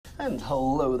And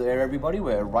hello there everybody,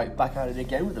 we're right back at it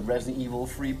again with the Resident Evil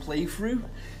 3 playthrough.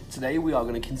 Today we are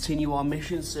going to continue our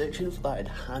mission searching for that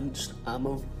enhanced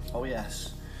ammo. Oh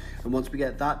yes. And once we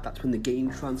get that, that's when the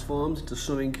game transforms into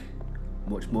something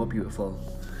much more beautiful.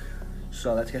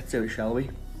 So let's get to it, shall we?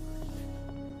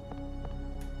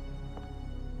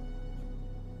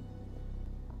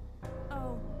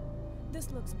 Oh,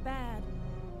 this looks bad.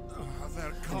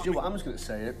 You know what, I'm just going to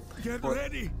say it. Get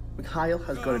ready. Mikhail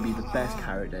has got to be the best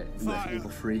character in Resident Evil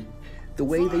 3. The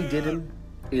way they did him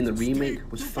in the remake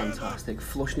was fantastic,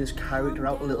 flushing his character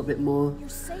out a little bit more.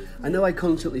 I know I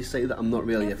constantly say that I'm not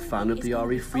really a fan of the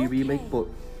RE3 remake, but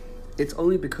it's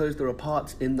only because there are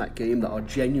parts in that game that are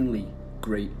genuinely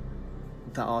great,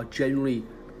 that are genuinely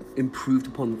improved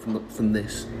upon from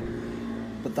this.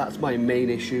 But that's my main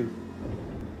issue,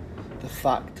 the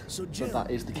fact that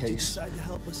that is the case. Decide to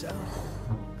help us out.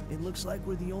 It looks like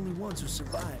we're the only ones who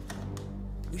survived.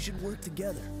 We should work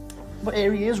together. But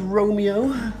here he is,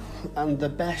 Romeo, and the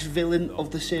best villain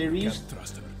of the series. Can't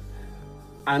trust her.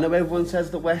 I know everyone says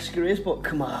that Wesker is, but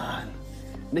come on.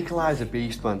 Nikolai's a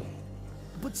beast, man.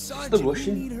 But It's Sergeant, the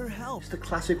Russian. we need her help. It's the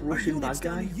classic Russian bad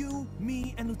guy. You,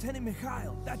 me, and Lieutenant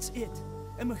Mikhail. That's it.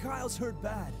 And Mikhail's hurt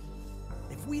bad.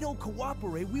 If we don't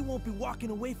cooperate, we won't be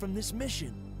walking away from this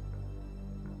mission.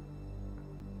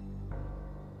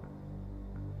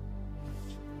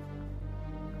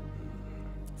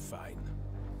 Fine.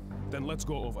 Then let's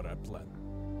go over our plan.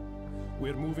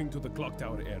 We're moving to the clock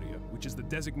tower area, which is the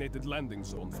designated landing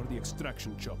zone for the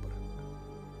extraction chopper.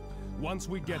 Once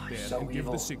we get there so and give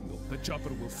evil. the signal, the chopper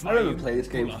will fly I remember in, playing this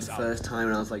game pull for the us first time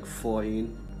when I was like 14.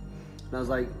 And I was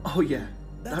like, oh yeah,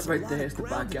 That's that right a lot there of is the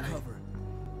ground bad to guy. cover.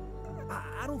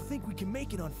 I don't think we can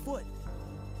make it on foot.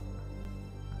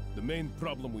 The main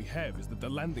problem we have is that the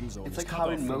landing zone It's is like cut how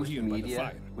off in from most here by the media,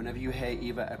 fire. whenever you hear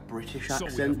either a British So we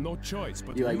have accent, no choice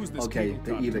but you're to like, use this okay, cable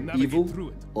they're car to either navigate evil through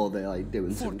it. or they're like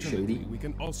doing something Fortunately, shady. we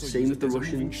can also Same use with it the as a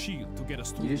Russian. moving shield to get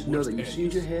us through You just the know worst that as soon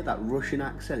as you areas. hear that Russian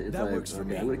accent, it's That like, works for okay,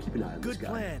 me. I'm gonna keep an eye on this Good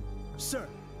guy. plan, sir.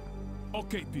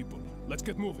 Okay, people, let's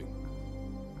get moving.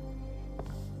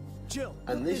 Jill.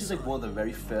 And put this is like on. one of the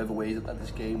very further ways that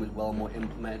this game is well more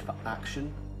implemented for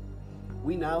action.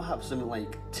 We now have something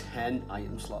like 10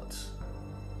 item slots.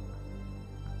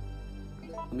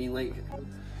 I mean,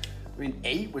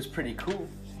 8 was pretty cool.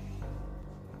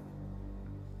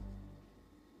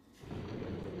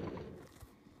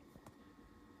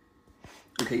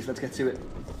 Okay, so let's get to it.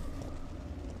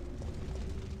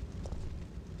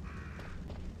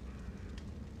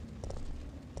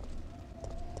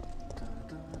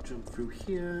 Jump through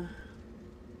here.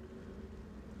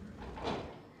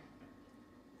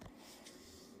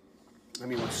 I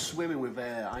mean, we're swimming with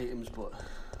items, but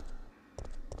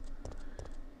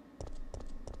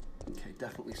okay,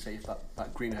 definitely save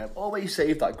that green herb. Always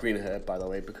save that green herb, by the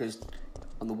way, because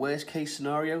on the worst case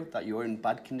scenario that you're in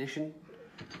bad condition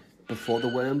before the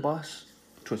worm boss,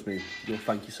 trust me, you'll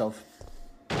thank yourself.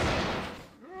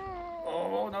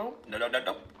 Oh no!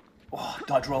 No! Oh,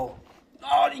 dodge roll!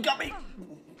 Oh, you got me!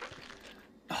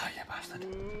 Oh, you bastard!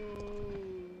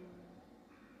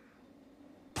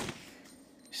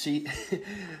 See,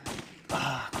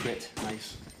 crit,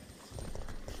 nice.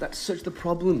 That's such the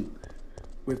problem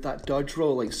with that dodge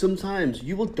roll. Like sometimes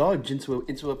you will dodge into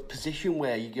a position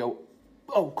where you go,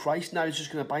 oh Christ, now he's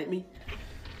just gonna bite me.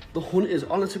 The hunters,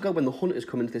 honest to God, when the hunters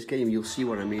come into this game, you'll see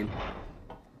what I mean.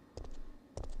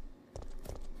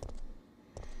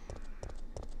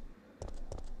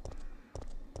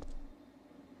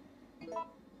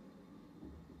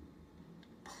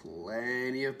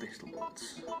 Plenty of pistol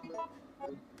bullets.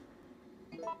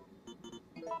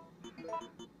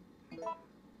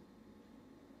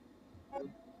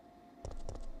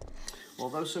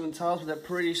 Although something tells me that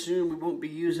pretty soon we won't be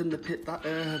using the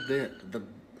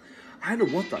I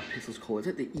don't know what that pistol's called. Is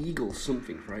it the Eagle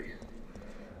something, right?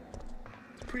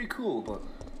 It's pretty cool, but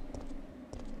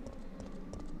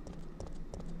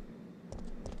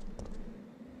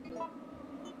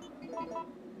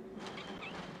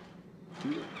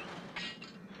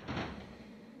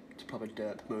it's a proper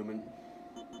dirt moment.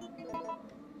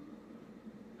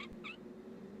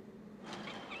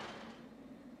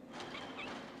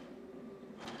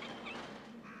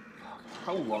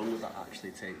 How long would that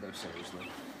actually take, though, seriously?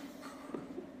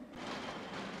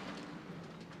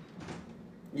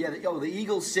 Yeah, the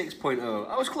Eagle 6.0.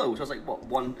 I was close. I was like, what,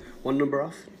 one number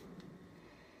off?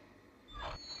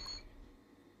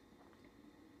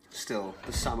 Still,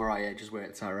 the samurai edge is where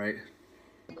it's at, right?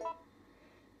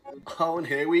 Oh, and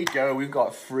here we go. We've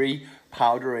got 3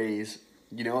 powder A's.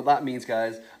 You know what that means,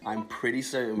 guys? I'm pretty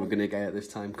certain we're going to get it this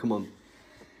time. Come on.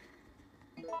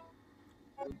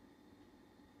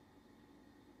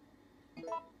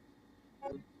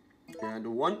 And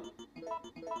 1.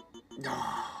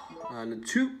 And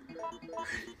 2.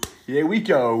 Here we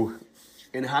go.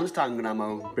 Enhanced handgun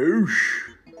ammo.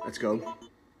 Boosh. Let's go.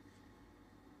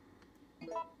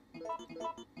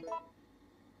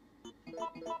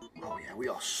 Oh yeah, we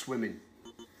are swimming.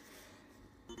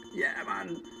 Yeah,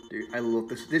 man. Dude, I love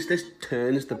this. This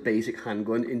turns the basic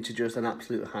handgun into just an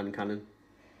absolute hand cannon.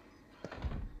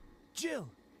 Jill!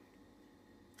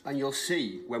 And you'll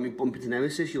see, when we bump into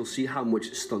Nemesis, you'll see how much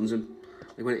it stuns him.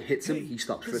 Like when it hits him, he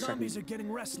stops for a second. Zombies are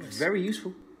getting restless. Very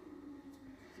useful.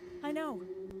 I know.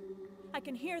 I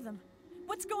can hear them.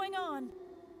 What's going on?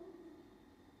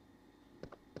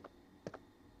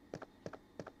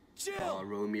 Jill! Oh,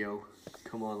 Romeo.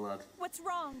 Come on, lad. What's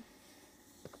wrong?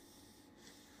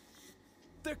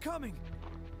 They're coming!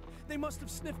 They must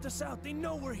have sniffed us out. They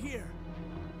know we're here.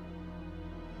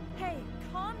 Hey,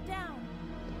 calm down.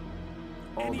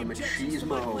 Oh, Any the objections to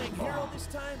my machismo. playing hero this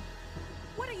time?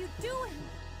 What are you doing?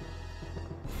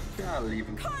 I'll leave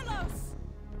him. Carlos!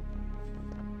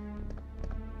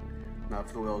 Now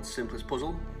for the world's simplest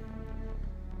puzzle.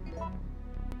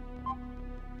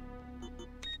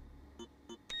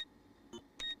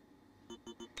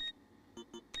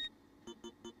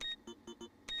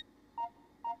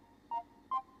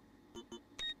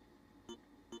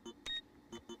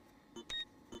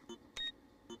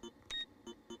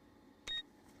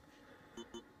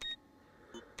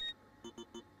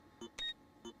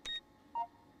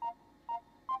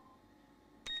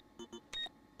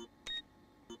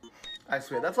 I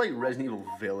swear, that's like Resident Evil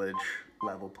Village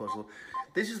level puzzle.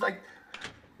 This is like,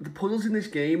 the puzzles in this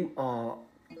game are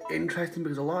interesting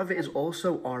because a lot of it is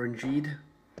also RNG'd.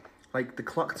 Like the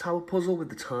clock tower puzzle with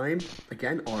the time,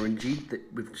 again, RNG'd,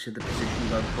 with the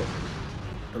positions I've put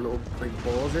the little like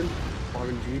balls in,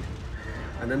 RNG'd.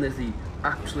 And then there's the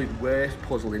absolute worst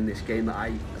puzzle in this game that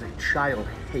I, as a child,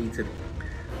 hated.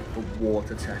 The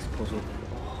water test puzzle.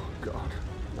 Oh God.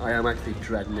 I am actually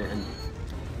dreading it, and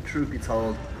truth be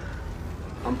told,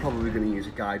 I'm probably going to use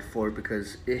a guide for it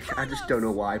because I just don't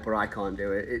know why, but I can't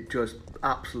do it. It just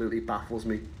absolutely baffles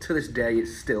me. To this day, it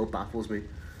still baffles me.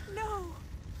 No!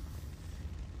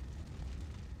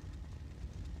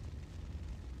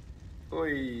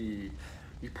 Oi.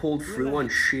 You pulled through on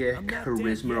sheer I'm not dead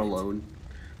charisma yet. alone.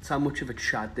 That's how much of a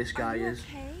Chad this guy Are you is.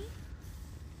 okay?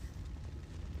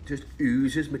 Just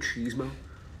oozes machismo.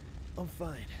 I'm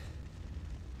fine.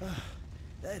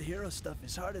 That hero stuff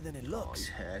is harder than it Oh, looks. his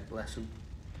head, bless him.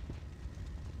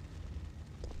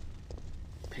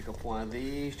 Pick up one of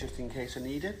these just in case I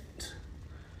need it.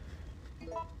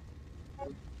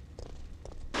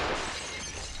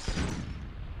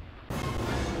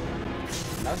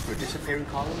 That's for a disappearing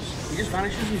Carlos. He just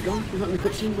vanishes, he's gone. He's not in the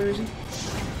cutscene, where is he?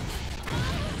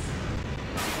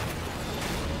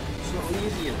 It's not only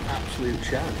is he an absolute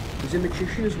Chad, he's a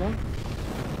magician as well.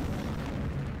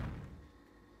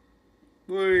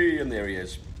 Whee, and there he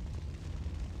is.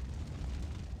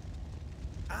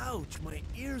 Ouch, my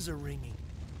ears are ringing.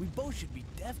 We both should be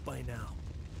deaf by now.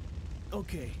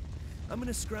 Okay, I'm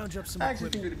gonna scrounge up some I actually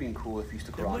think it equipment. would have been cool if he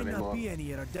stuck There around a might bit not more. be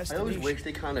any at our I destination. always wish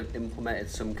they kind of implemented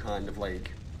some kind of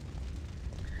like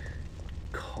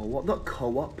co-op, not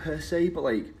co-op per se, but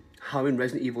like how in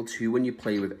Resident Evil 2 when you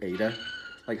play with Ada.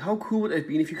 Like how cool would it have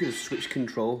been if you could have switched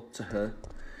control to her?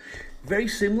 Very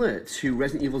similar to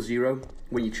Resident Evil 0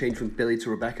 when you change from Billy to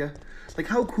Rebecca. Like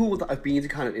how cool would that have been to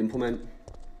kind of implement?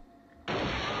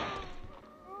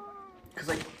 Because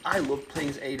like I love playing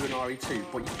as Ada in RE2,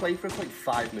 but you play for like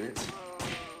 5 minutes,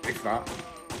 if that.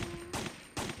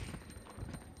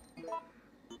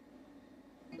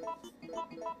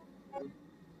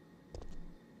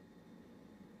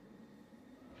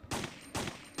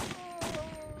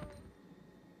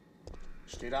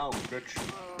 Stay down, bitch.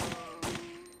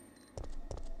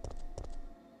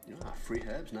 Ah, free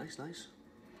herbs, nice, nice.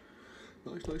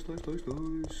 Nice, nice, nice, nice,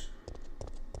 nice.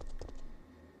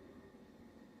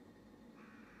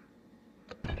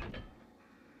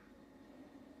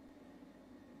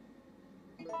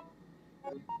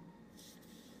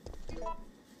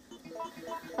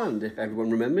 And if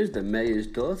everyone remembers, the mayor's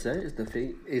daughter is the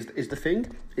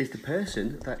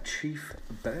person that Chief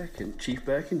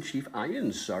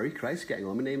Irons, sorry, Christ, getting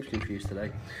all my names confused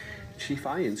today. Chief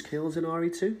Irons kills in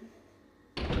RE2.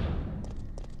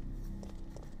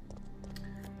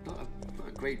 Not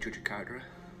a great judge of character.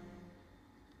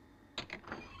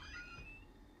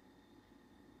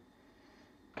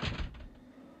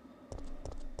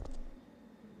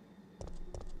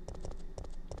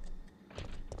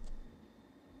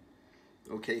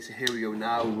 Okay, so here we go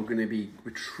now. We're going to be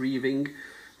retrieving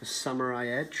the Samurai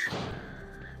Edge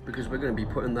because we're going to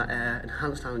be putting that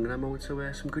enhanced handgun ammo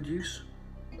to some good use.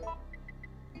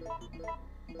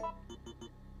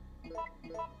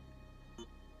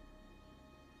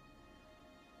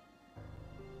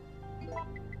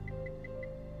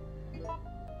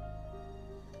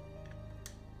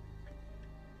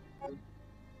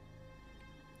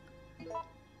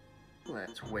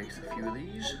 Let's waste a few of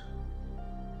these.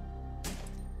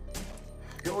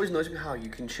 It always annoys me how you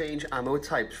can change ammo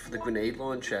types for the grenade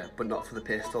launcher, but not for the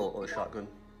pistol or the shotgun.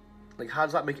 Like, how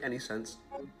does that make any sense?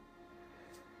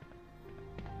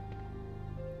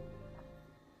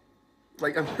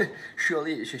 Like,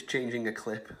 surely it's just changing a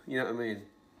clip, you know what I mean?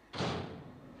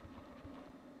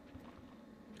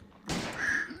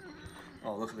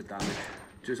 Oh, look at the damage.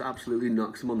 Just absolutely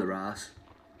knocks them on their ass.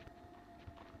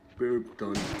 Boom,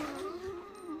 done.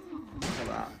 Look at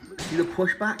that. See the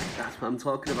pushback? That's what I'm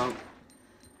talking about.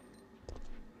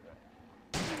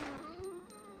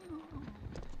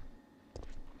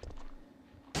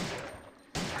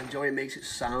 And Joey makes it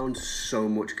sound so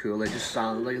much cooler. It just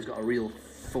sounds like it's got a real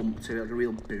thump to it, like a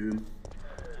real boom.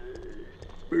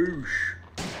 Boosh.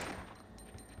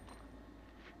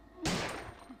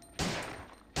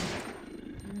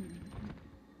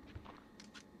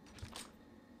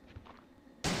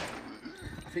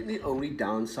 I think the only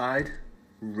downside,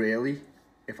 really,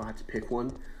 if I had to pick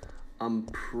one, I'm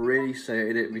pretty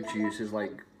certain it reduces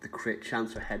like the crit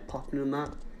chance for head popping and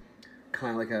that.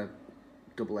 Kind of like a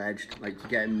double-edged, like you're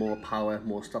getting more power,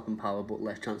 more stopping power, but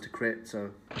less chance to crit,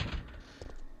 so.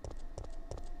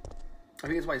 I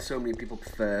think it's why so many people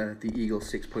prefer the Eagle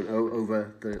 6.0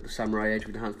 over the Samurai Edge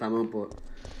with enhanced ammo, but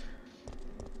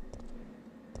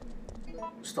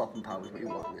stopping power is what you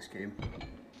want in this game.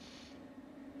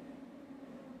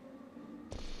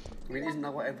 I mean, isn't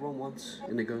that what everyone wants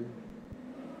in a gun?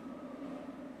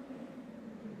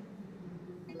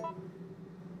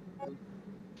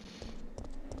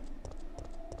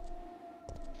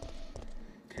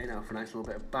 Okay, now for a nice little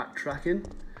bit of backtracking.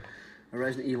 A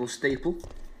Resident Evil staple.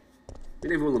 I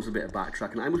mean, everyone loves a bit of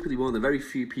backtracking. I must be one of the very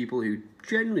few people who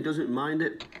genuinely doesn't mind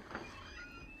it.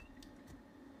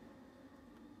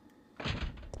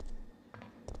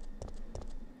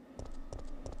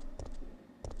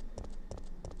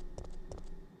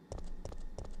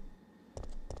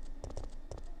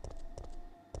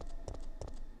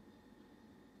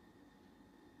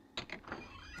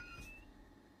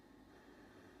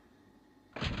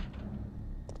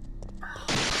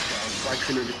 I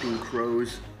couldn't have just been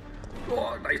crows.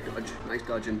 Oh, nice dodge, nice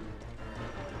dodging.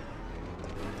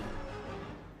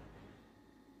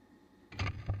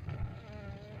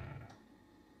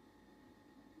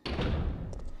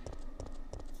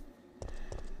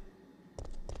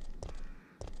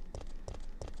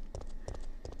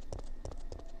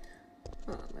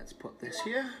 Let's put this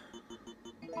here.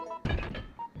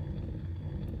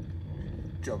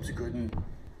 Job's a good one.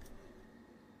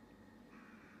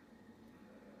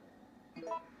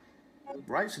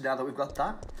 Right, so now that we've got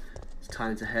that, it's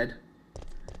time to head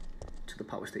to the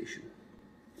power station.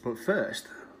 But first,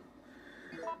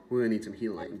 we're going to need some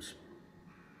healing items.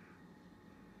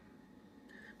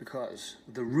 Because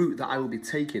the route that I will be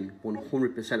taking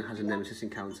 100% has a nemesis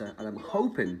encounter, and I'm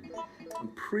hoping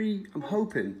we'll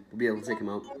be able to take him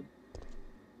out.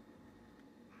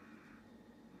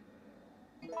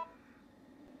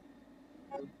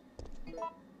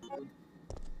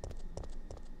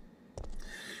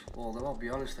 Although I'll be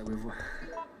honest though, I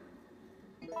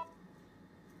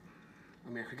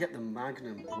mean, I could get the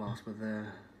Magnum whilst we're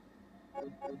there.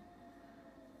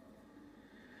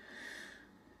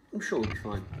 I'm sure we'll be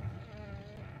fine.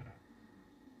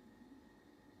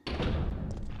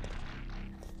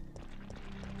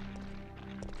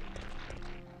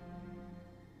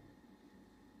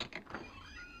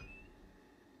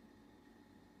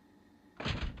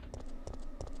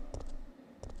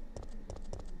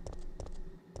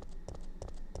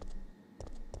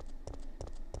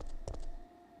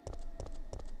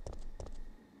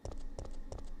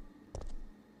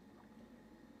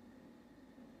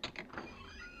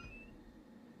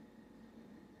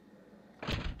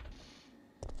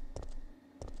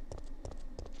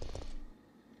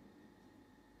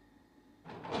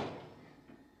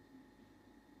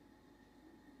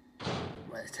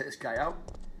 Let's take this guy out.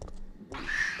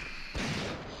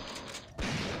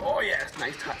 Oh yes,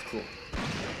 nice tactical.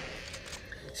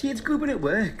 See, it's good when it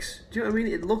works. Do you know what I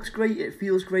mean? It looks great, it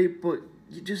feels great, but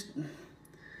you just...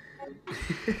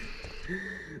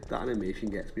 that animation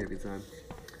gets me every time.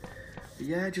 But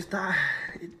yeah, just that...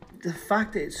 the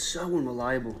fact that it's so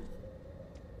unreliable.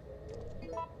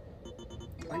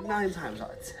 Like 9 times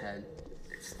out of 10,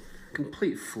 it's a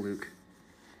complete fluke.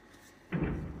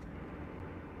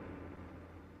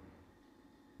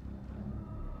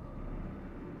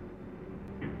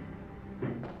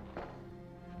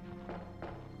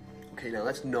 Okay, now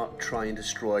let's not try and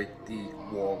destroy the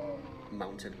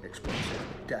wall-mounted explosive.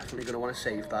 Definitely going to want to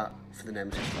save that for the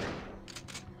Nemesis fight.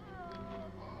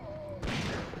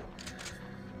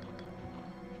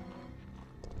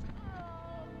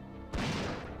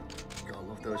 God, I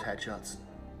love those headshots.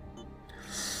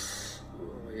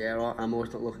 Oh, yeah, our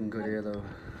ammo's not looking good here, though.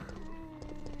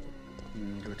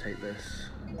 Gonna take this.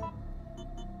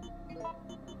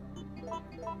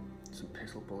 Some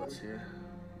pistol bullets here.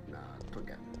 Nah, don't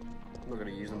get them. I'm not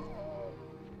gonna use them.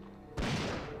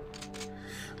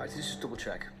 Alright, so let's just double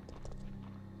check.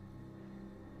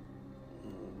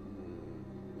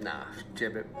 Nah,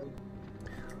 gibbet.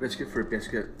 Biscuit for a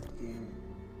biscuit.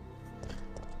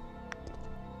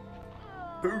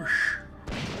 Boosh!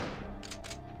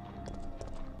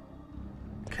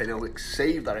 Okay, now let's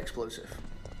save that explosive.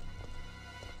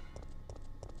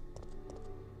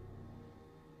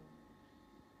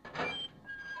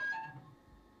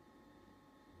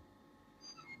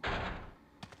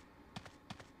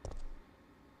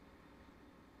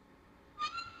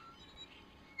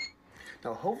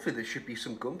 Now, hopefully there should be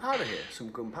some gunpowder here. Some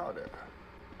gunpowder.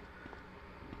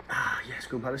 Ah, yes,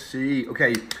 gunpowder C.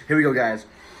 Okay, here we go, guys.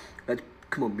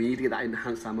 Come on, we need to get that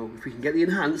enhanced ammo. If we can get the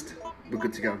enhanced, we're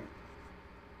good to go.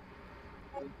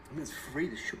 I mean, it's free.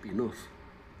 This should be enough.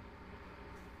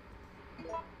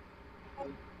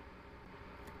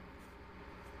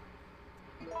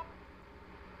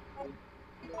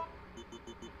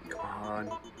 Come on.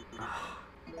 Oh,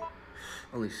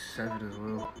 only 7 as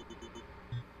well.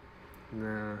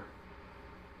 Nah.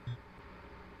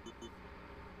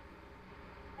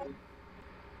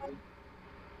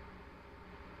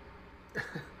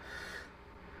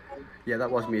 Yeah, that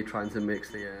was me trying to mix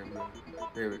the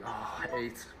there we go. Oh,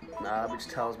 8. Nah, which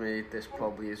tells me this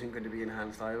probably isn't going to be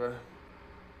enhanced either.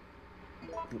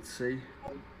 Let's see.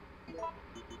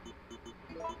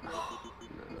 Oh,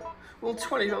 no. Well,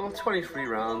 23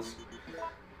 rounds.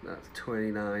 That's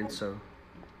 29, so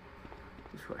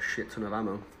we've got a shit ton of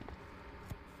ammo.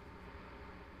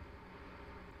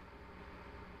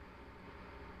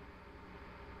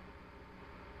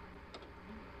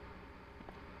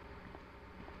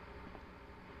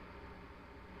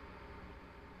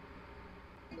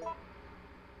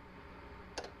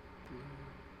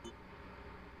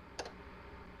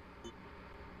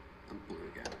 And blue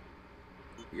again.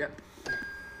 Yep.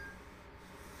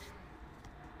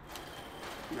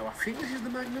 No, I think this is the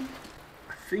Magnum.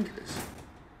 I think it is.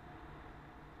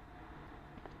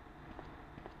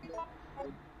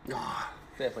 Ah,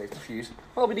 fair play, it's the fuse.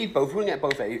 Well, we need both. We're gonna get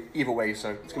both either way,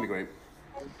 so it's gonna be great.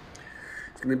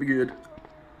 It's gonna be good.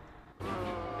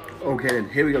 Okay then,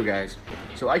 here we go, guys.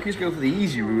 So I could just go for the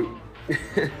easy route,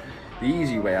 the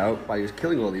easy way out by just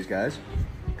killing all these guys.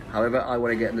 However, I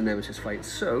want to get in the Nemesis fight,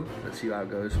 so let's see how it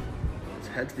goes. Let's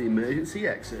head to the emergency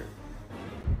exit.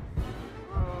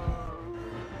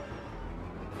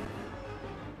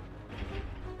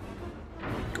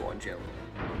 Go on, Jill.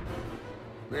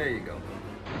 There you go.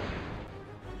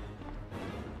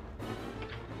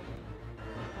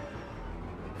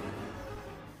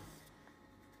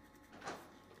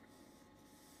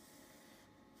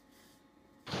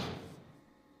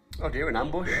 Oh dear, an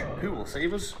ambush. Who will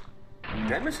save us?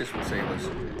 Nemesis will save us.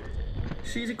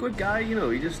 She's a good guy, you know,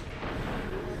 he just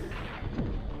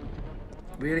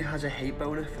really has a hate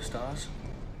boner for stars.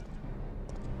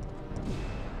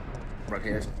 Right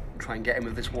here, let's try and get him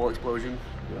with this wall explosion.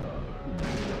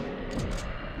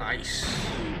 Nice.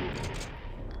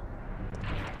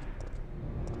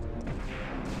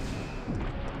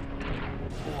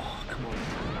 Oh, come on.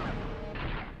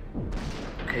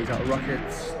 Okay, he's out of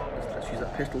rockets. Let's use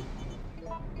that pistol.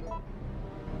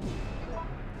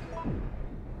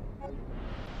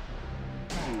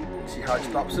 See how it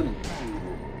stops him.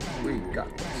 We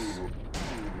got this.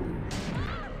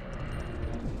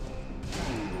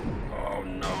 Oh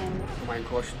no. Mind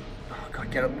caution. Oh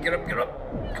god, get up, get up, get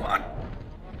up. Come on.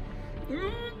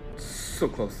 So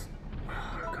close.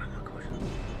 Oh god, mind caution.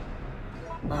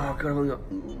 Oh god, I've only got.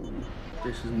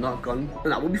 This is not gone.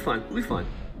 No, we'll be fine. We'll be fine.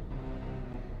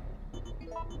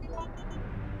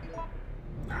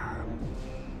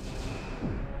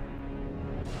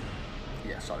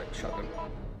 Yeah, solid shotgun.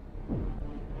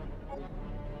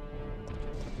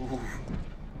 Oof.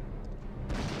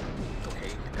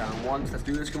 Okay, down once. Let's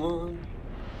do this. Come on.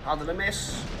 How did I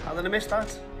miss? How did I miss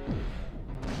that?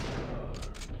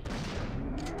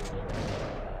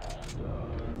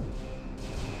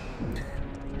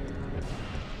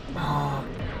 Oh,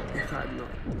 if I'm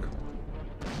not.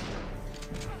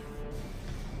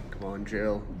 Come on,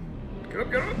 Jill. Get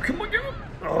up, get up. Come on, get up.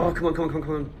 Oh, come on, come on, come on,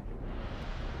 come on.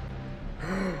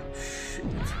 Shit.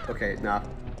 Okay, nah.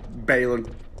 Balin.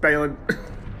 bailing.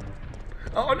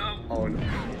 Oh no! Oh no!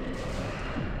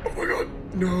 Oh my god!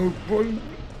 No, run!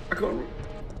 I can't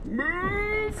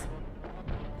move!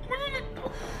 Oh my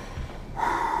god!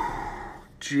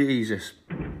 Jesus!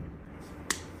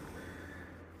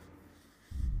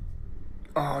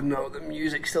 Oh no, the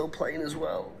music's still playing as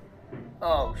well.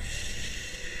 Oh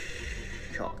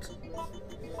shot.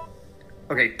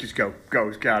 Okay, just go,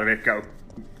 get out of it, go.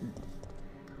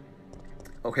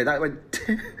 Okay, that went.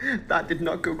 That did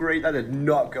not go great. That did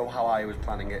not go how I was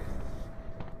planning it.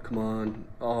 Come on!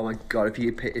 Oh my god!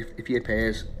 If he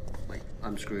appears, like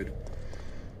I'm screwed.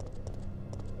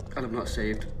 And I'm not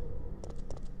saved.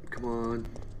 Come on,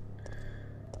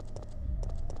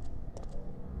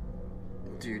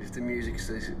 dude! If the music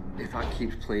says, if I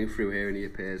keep playing through here and he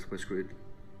appears, we're screwed.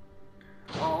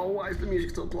 Oh, why is the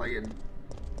music still playing?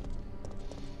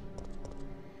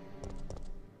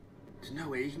 There's no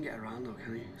way you can get around though,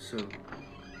 can you? So...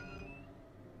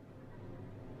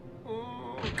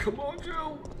 Oh, come on,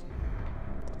 Joe!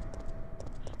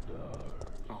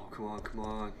 Oh, come on, come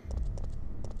on.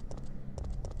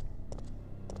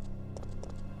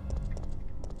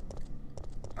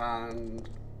 And...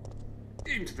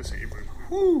 into the same room.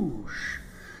 Whoosh!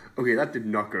 Okay, that did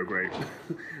not go great.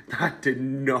 That did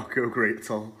not go great at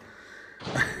all.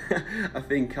 I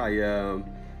think I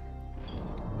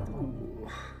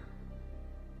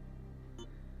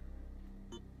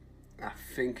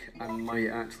think I might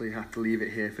actually have to leave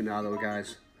it here for now though,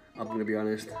 guys. I'm gonna be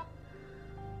honest. Let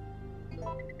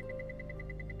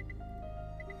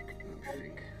me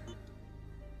think.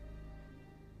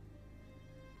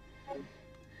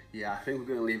 Yeah, I think we're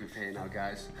gonna leave it here now,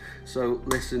 guys. So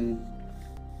listen.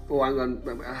 Oh, hang on.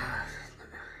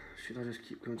 Should I just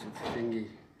keep going to the thingy?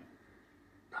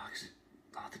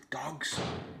 Oh, the dogs.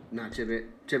 Nah,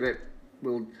 Gibbet.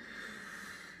 We'll.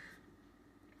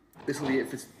 This will be it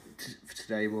for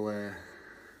today.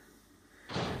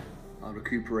 I'll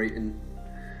recuperate and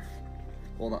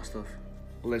all that stuff.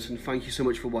 Well, listen, thank you so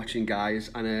much for watching, guys,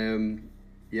 and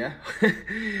yeah,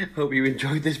 hope you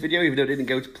enjoyed this video, even though it didn't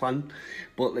go to plan.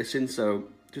 But listen, so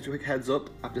just a quick heads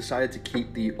up, I've decided to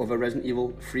keep the other Resident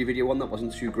Evil 3 video one that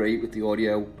wasn't too great with the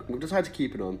audio. I've decided to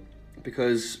keep it on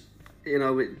because, you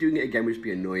know, doing it again would just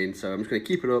be annoying. So I'm just going to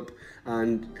keep it up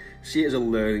and see it as a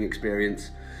learning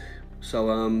experience. So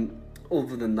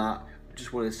other than that, I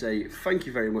just want to say thank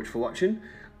you very much for watching,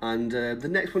 and the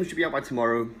next one should be out by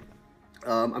tomorrow.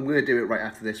 I'm going to do it right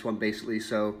after this one, basically.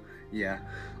 So yeah,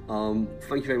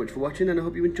 thank you very much for watching, and I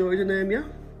hope you enjoyed. And yeah,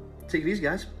 take it easy,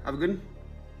 guys. Have a good one.